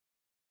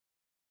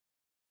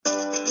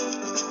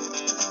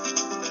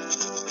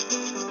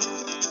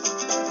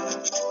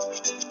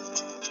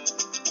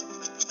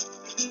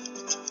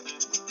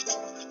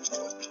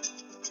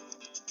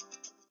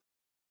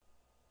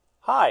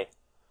Hi,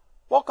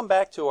 welcome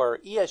back to our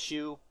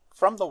ESU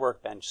from the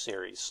Workbench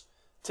series.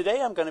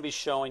 Today I'm going to be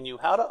showing you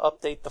how to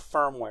update the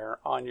firmware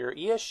on your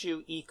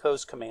ESU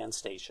ECoS command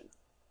station.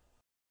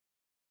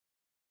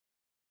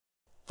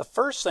 The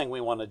first thing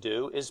we want to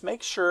do is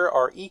make sure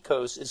our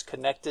ECoS is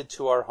connected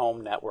to our home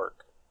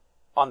network.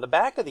 On the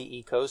back of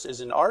the ECoS is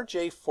an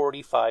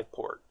RJ45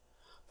 port.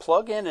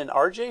 Plug in an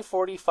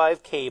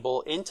RJ45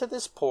 cable into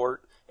this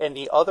port and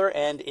the other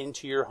end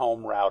into your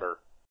home router.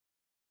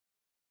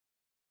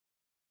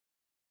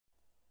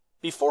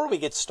 Before we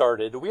get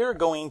started, we are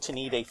going to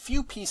need a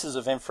few pieces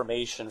of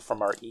information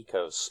from our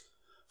ECoS.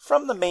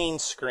 From the main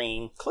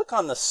screen, click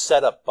on the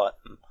Setup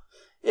button.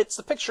 It's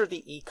the picture of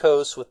the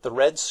ECoS with the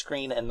red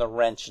screen and the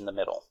wrench in the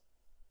middle.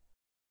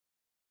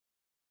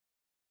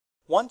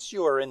 Once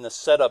you are in the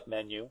Setup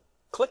menu,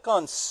 click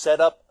on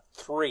Setup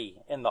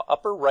 3 in the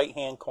upper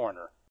right-hand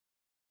corner.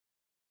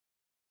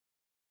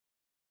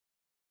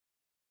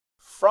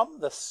 From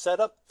the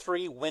Setup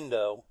 3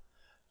 window,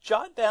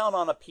 jot down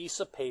on a piece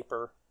of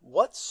paper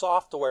what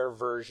software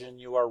version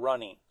you are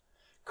running.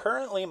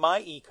 Currently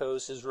my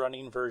ECoS is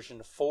running version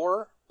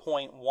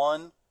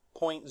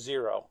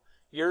 4.1.0.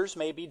 Yours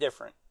may be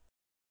different.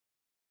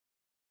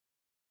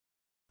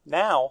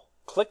 Now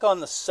click on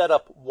the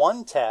Setup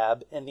 1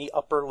 tab in the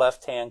upper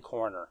left-hand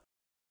corner.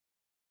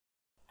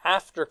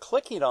 After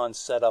clicking on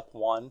Setup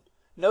 1,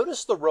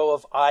 notice the row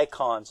of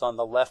icons on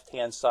the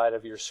left-hand side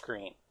of your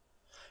screen.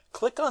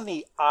 Click on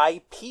the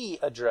IP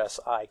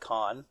address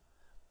icon,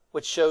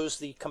 which shows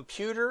the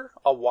computer,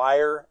 a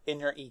wire in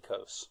your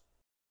ECoS.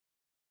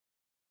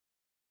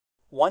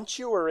 Once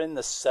you are in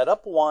the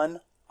Setup 1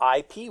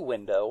 IP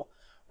window,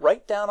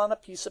 write down on a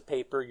piece of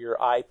paper your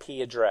IP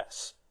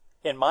address.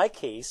 In my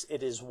case,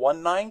 it is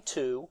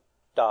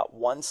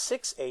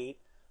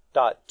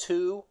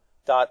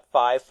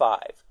 192.168.2.55.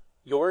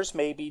 Yours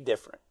may be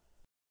different.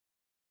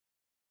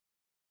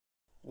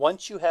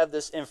 Once you have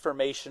this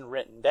information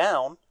written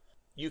down,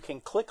 you can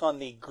click on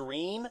the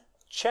green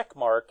check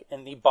mark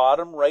in the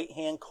bottom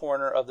right-hand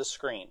corner of the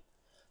screen.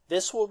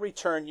 This will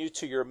return you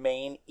to your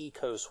main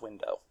ECoS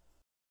window.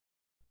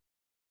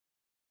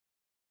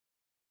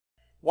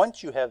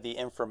 Once you have the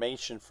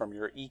information from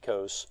your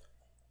ECoS,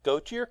 go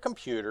to your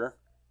computer,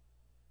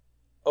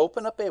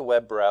 open up a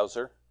web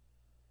browser,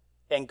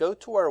 and go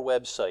to our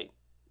website,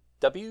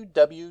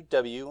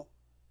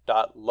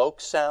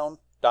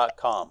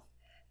 www.loksound.com.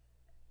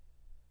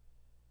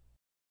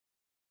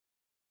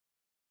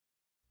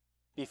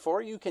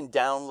 Before you can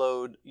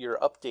download your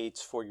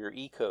updates for your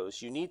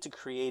ECoS, you need to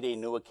create a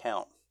new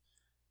account.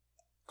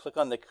 Click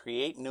on the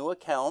Create New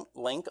Account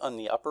link on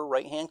the upper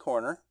right-hand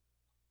corner.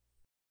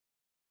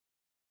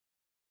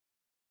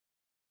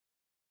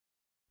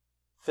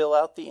 Fill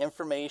out the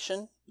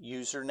information,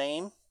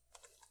 username,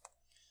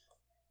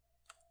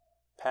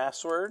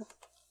 password,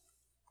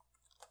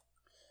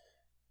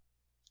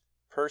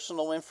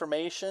 personal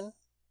information,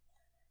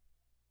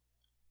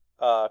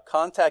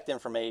 contact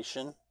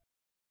information.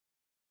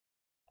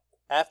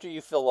 After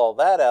you fill all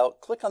that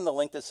out, click on the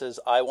link that says,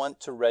 I want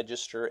to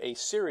register a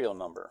serial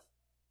number.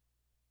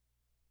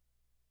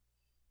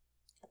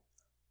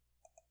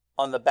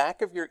 On the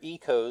back of your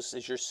ECoS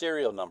is your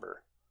serial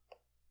number.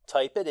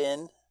 Type it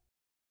in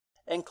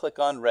and click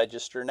on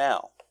Register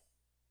Now.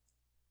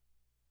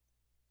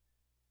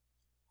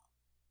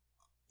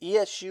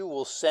 ESU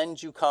will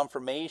send you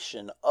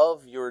confirmation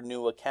of your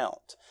new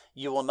account.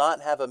 You will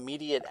not have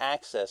immediate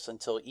access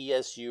until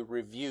ESU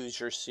reviews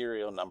your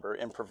serial number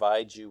and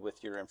provides you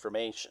with your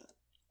information.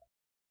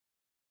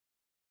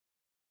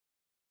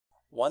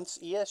 Once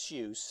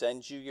ESU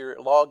sends you your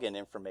login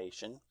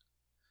information,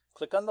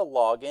 click on the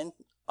login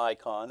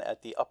icon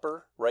at the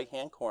upper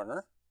right-hand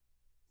corner.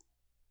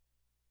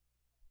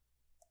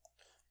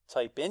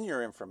 Type in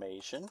your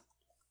information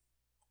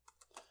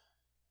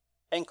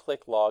and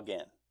click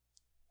Login.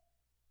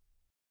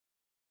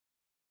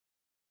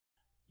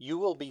 You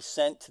will be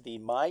sent to the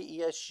My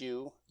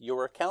ESU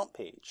Your Account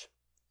page.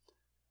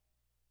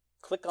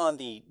 Click on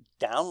the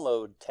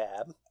Download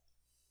tab.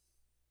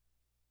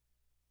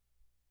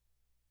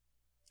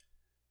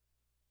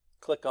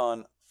 Click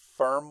on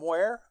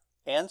Firmware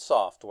and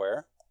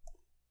Software.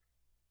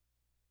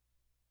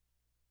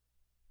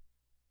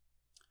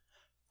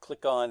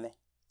 Click on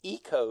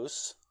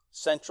ECoS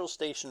Central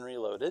Station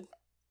Reloaded.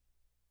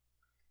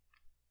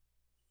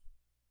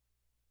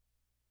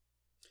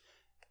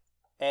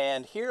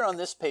 And here on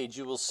this page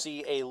you will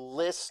see a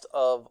list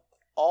of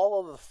all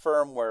of the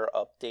firmware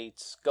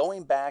updates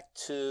going back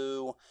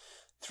to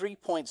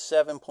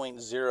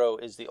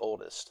 3.7.0 is the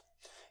oldest.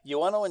 You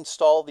want to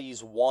install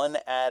these one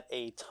at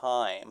a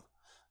time.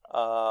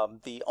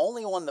 The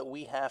only one that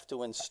we have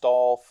to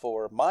install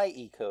for my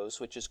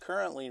ECoS, which is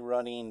currently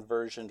running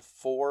version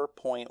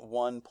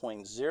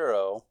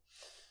 4.1.0,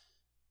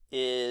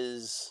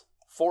 is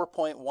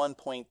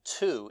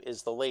 4.1.2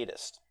 is the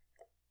latest.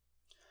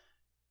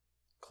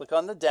 Click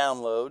on the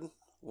download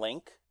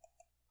link,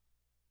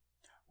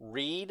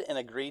 read and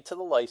agree to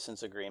the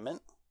license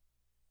agreement,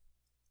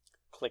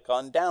 click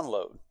on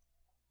download.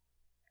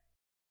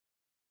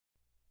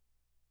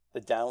 The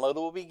download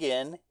will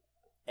begin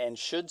and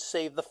should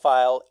save the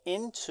file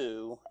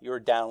into your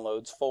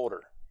Downloads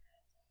folder.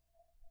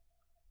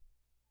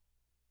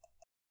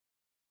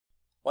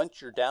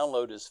 Once your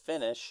download is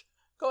finished,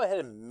 go ahead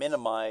and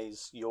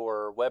minimize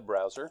your web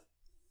browser.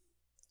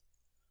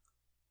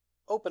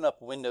 Open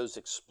up Windows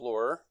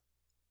Explorer.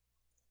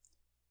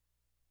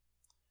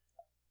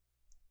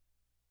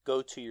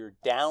 Go to your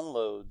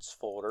Downloads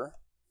folder,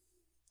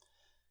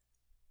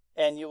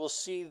 and you will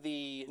see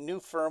the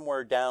new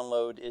firmware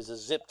download is a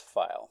zipped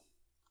file.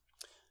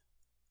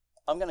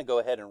 I'm going to go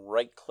ahead and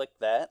right-click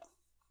that,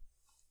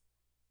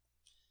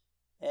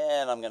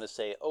 and I'm going to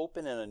say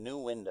Open in a new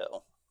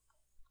window.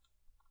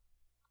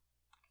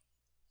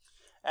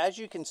 As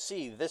you can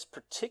see, this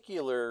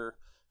particular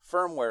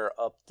firmware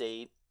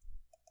update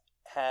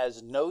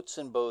has notes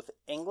in both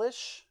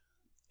English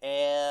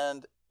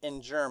and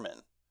in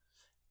German,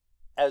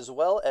 as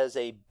well as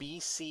a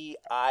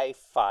BCI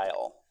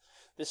file.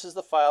 This is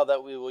the file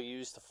that we will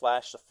use to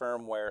flash the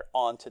firmware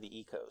onto the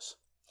ECoS.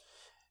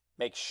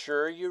 Make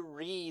sure you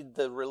read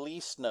the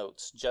release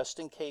notes just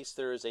in case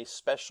there is a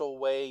special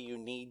way you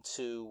need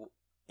to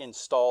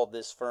install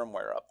this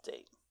firmware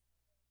update.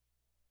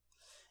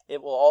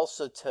 It will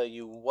also tell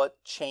you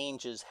what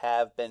changes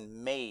have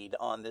been made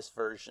on this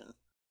version.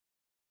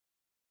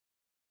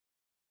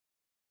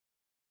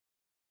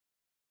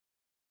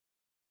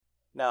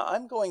 Now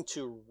I'm going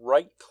to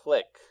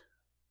right-click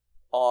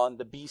on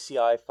the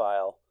BCI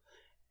file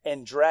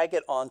and drag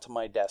it onto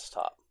my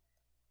desktop.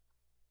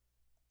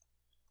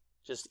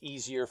 Just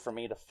easier for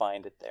me to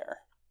find it there.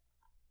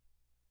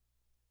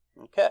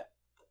 Okay.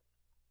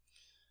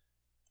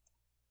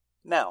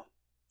 Now,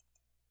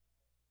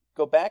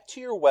 go back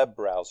to your web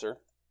browser.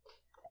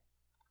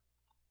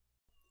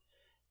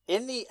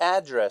 In the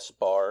address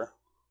bar,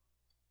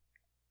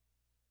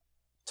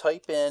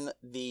 type in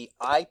the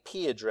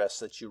IP address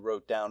that you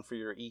wrote down for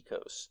your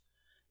ECoS.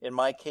 In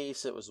my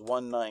case, it was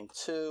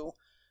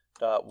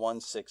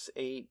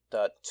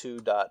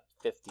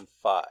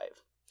 192.168.2.55.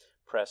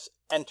 Press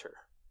Enter.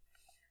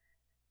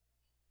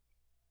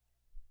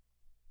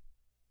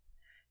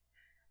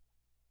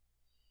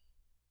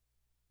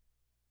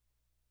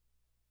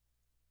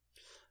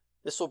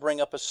 This will bring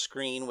up a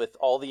screen with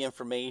all the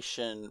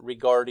information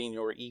regarding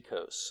your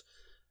ECoS.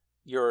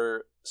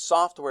 Your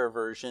software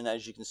version,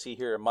 as you can see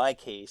here in my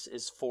case,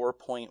 is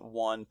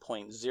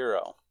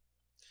 4.1.0.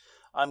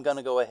 I'm going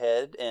to go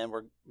ahead and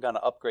we're going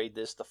to upgrade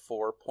this to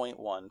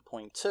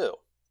 4.1.2.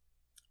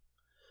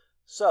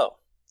 So,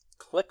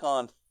 click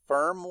on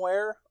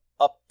Firmware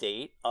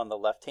Update on the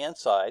left-hand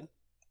side.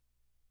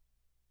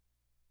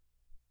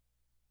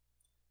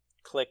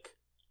 Click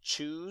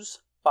Choose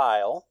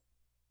File.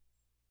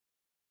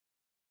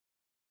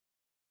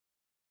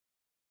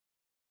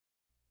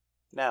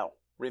 Now,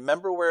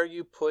 remember where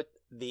you put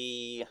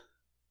the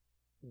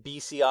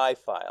BCI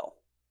file.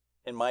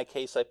 In my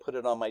case, I put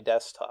it on my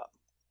desktop.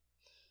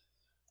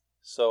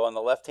 So on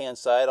the left-hand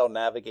side, I'll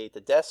navigate the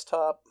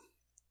desktop.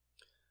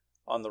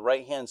 On the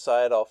right-hand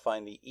side, I'll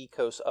find the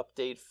ECoS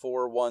update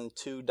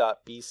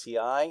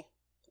 412.bci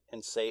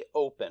and say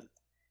Open.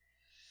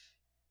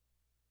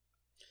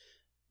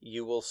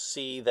 You will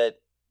see that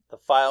the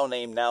file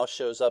name now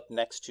shows up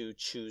next to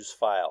Choose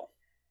File.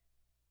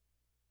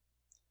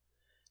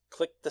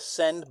 Click the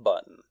Send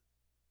button.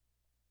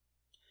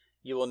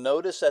 You will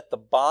notice at the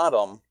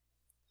bottom,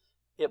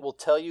 it will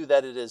tell you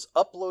that it is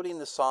uploading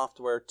the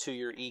software to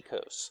your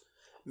ECoS.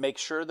 Make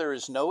sure there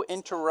is no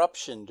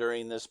interruption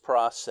during this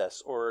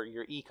process or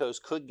your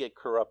ECoS could get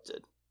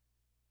corrupted.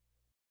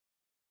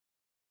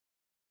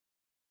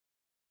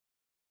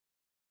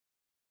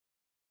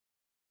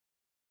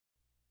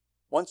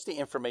 Once the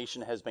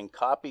information has been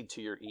copied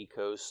to your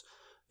ECoS,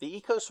 the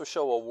ECoS will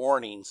show a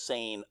warning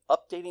saying,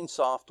 updating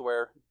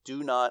software,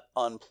 do not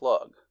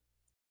unplug.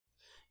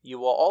 You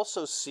will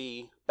also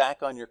see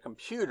back on your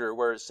computer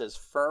where it says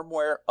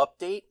firmware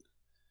update,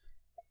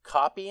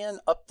 copying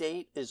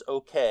update is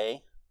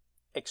okay,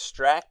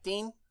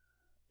 extracting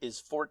is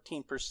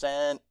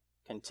 14%,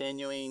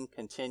 continuing,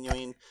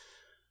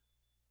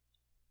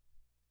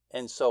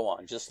 and so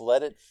on. Just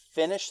let it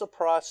finish the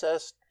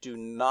process, do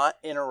not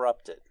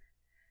interrupt it.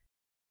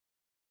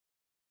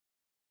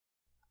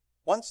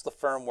 Once the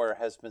firmware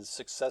has been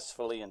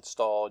successfully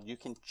installed, you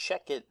can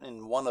check it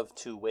in one of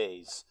two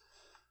ways.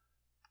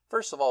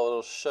 First of all,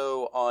 it'll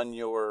show on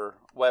your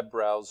web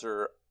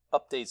browser,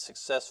 update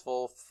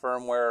successful,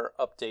 firmware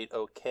update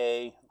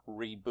okay,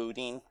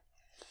 rebooting.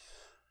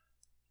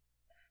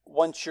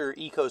 Once your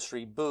ECoS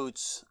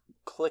reboots,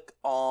 click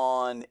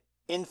on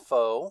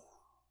Info,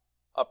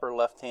 upper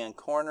left-hand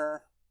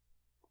corner.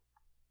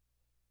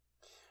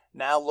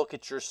 Now look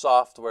at your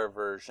software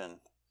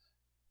version.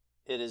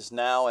 It is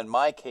now, in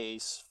my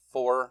case,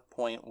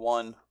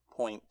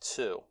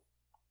 4.1.2.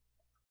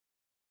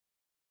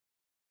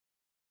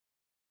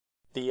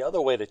 The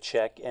other way to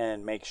check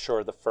and make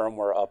sure the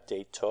firmware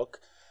update took,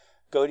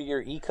 go to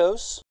your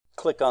ECoS,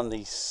 click on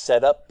the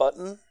Setup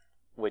button,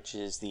 which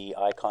is the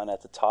icon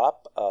at the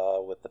top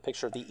with the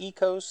picture of the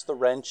ECoS, the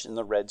wrench, and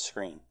the red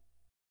screen.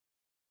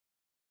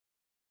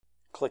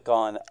 Click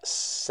on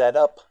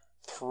Setup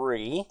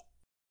 3.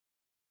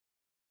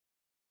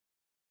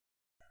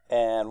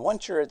 And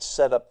once you're at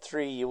setup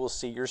 3, you will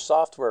see your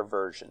software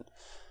version.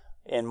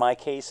 In my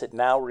case, it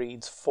now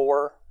reads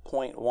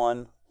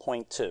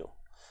 4.1.2.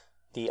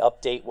 The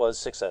update was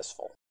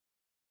successful.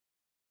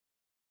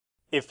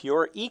 If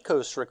your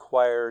ECoS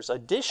requires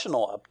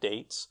additional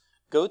updates,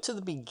 go to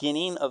the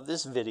beginning of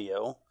this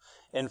video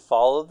and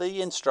follow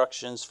the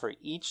instructions for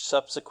each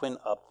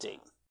subsequent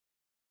update.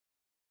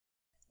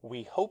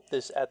 We hope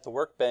this At the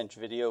Workbench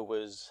video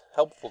was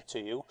helpful to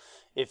you.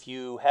 If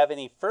you have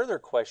any further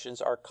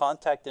questions, our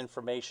contact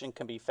information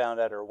can be found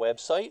at our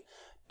website,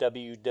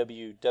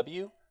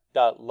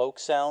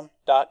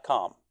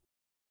 www.lokesound.com.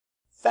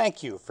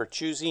 Thank you for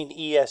choosing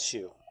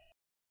ESU.